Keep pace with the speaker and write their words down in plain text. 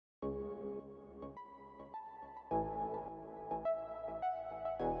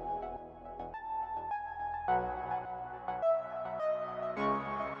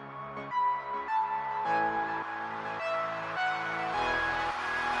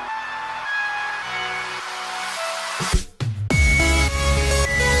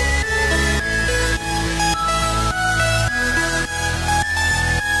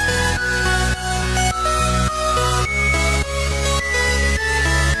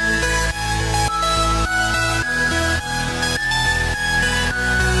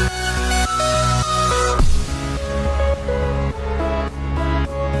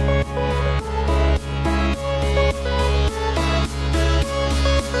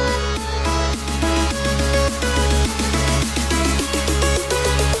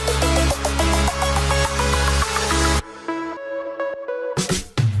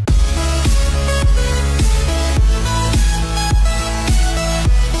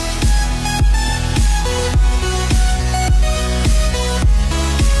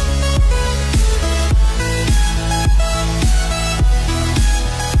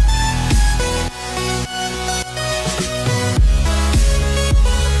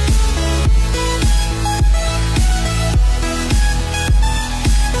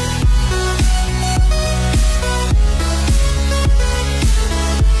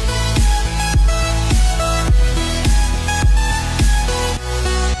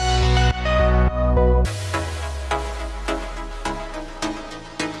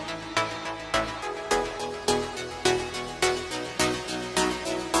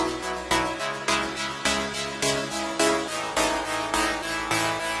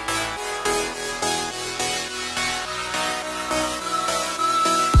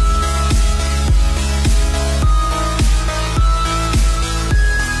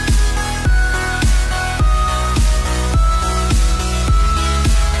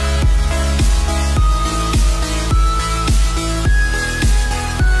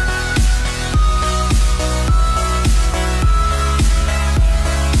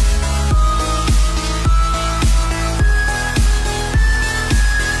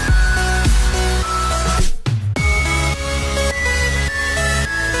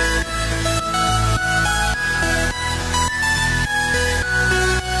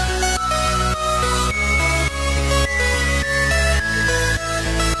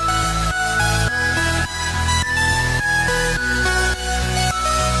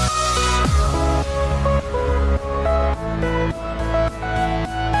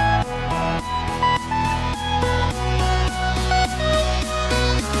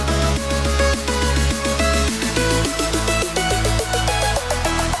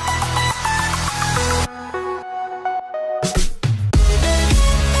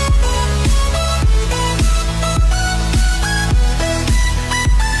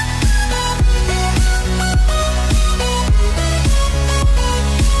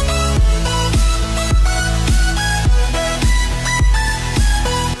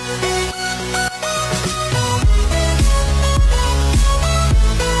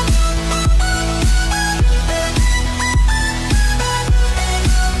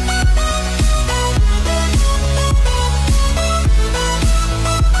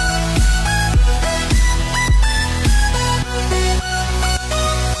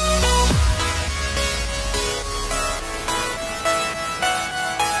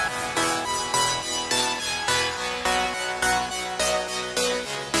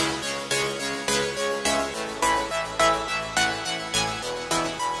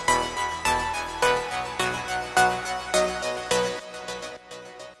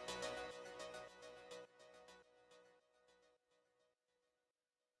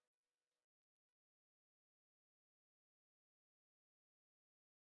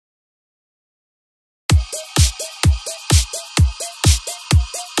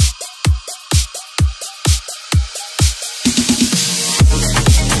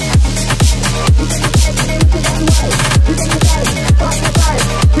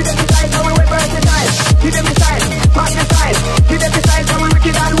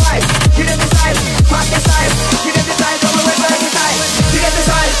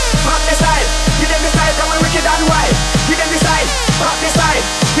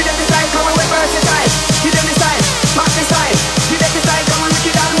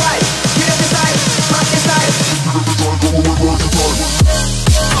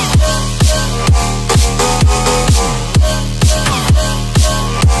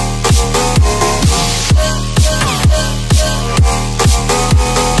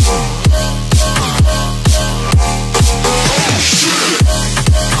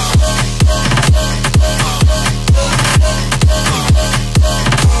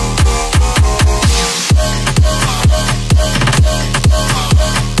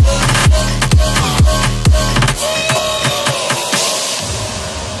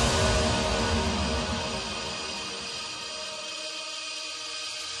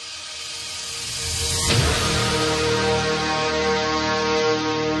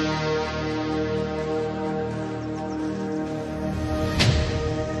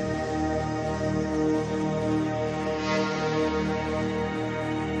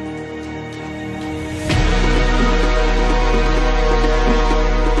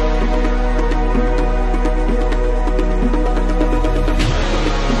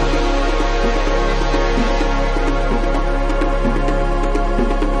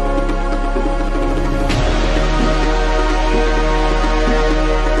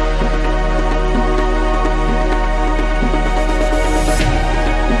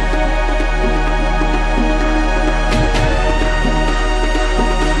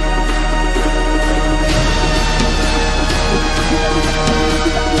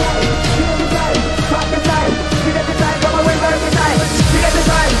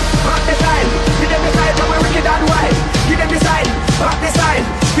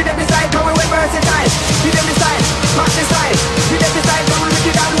We them decide, but we versatile. We them decide, match the style. We them decide, but we make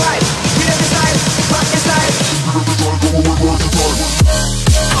it down right. We them decide, match the style. We them decide, but we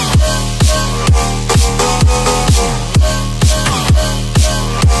versatile.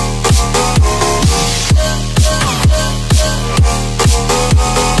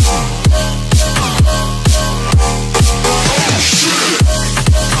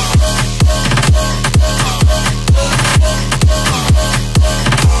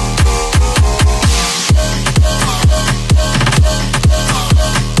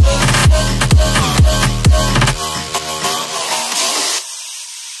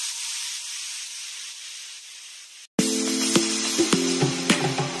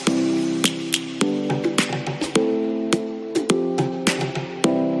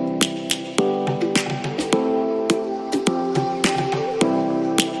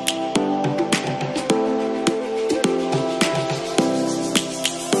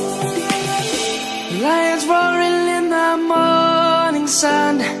 Lions roaring in the morning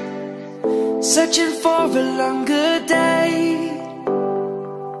sun, searching for a longer day.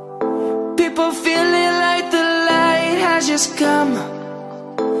 People feeling like the light has just come.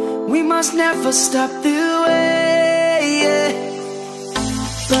 We must never stop the way.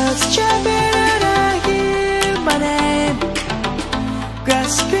 Birds chirping and I hear my name,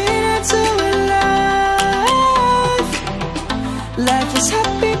 grasping into a life. Life is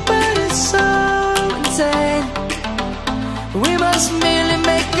happy but it's so insane. We must merely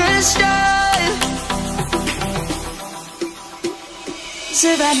make a start.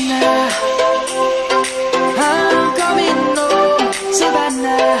 Savannah, I'm coming home.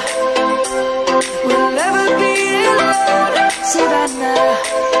 Savannah, we'll never be alone. Savannah,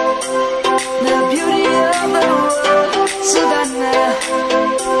 the beauty of the world. Savannah,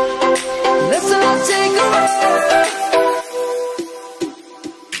 let's all take a walk.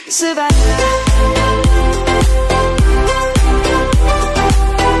 Savannah.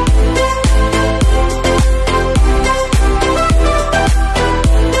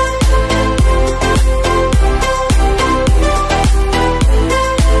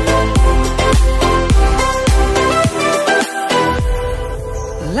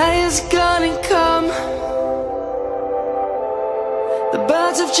 Lion's gonna come. The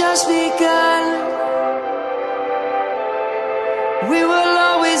birds have just begun. We will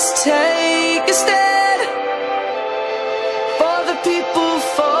always take a stand for the people,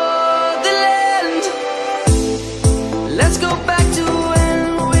 for the land. Let's go back to when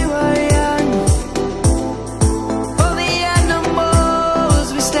we were young. For the animals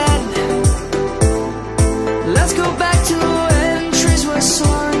we stand. Let's go back to when trees were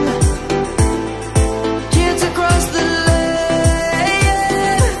swung. Kids across the land.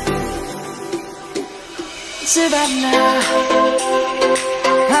 Savannah,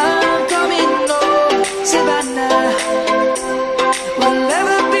 I'm coming home. Savannah, we'll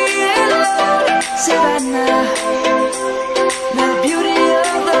never be alone. Savannah, the beauty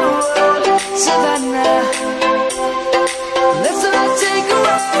of the world. Savannah, let's all take a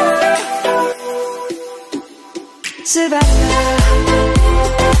walk. Savannah,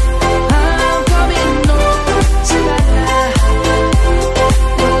 I'm coming home. Savannah,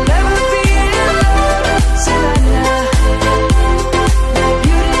 we'll never be alone. Savannah, the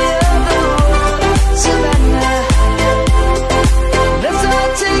beauty of the world. Savannah, let's all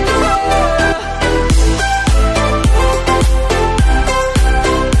take a walk.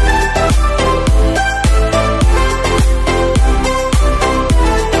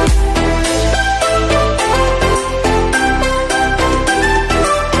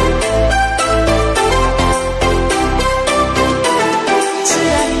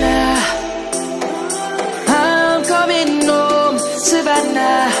 Savannah, I'm coming home.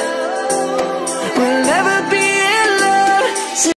 Savannah.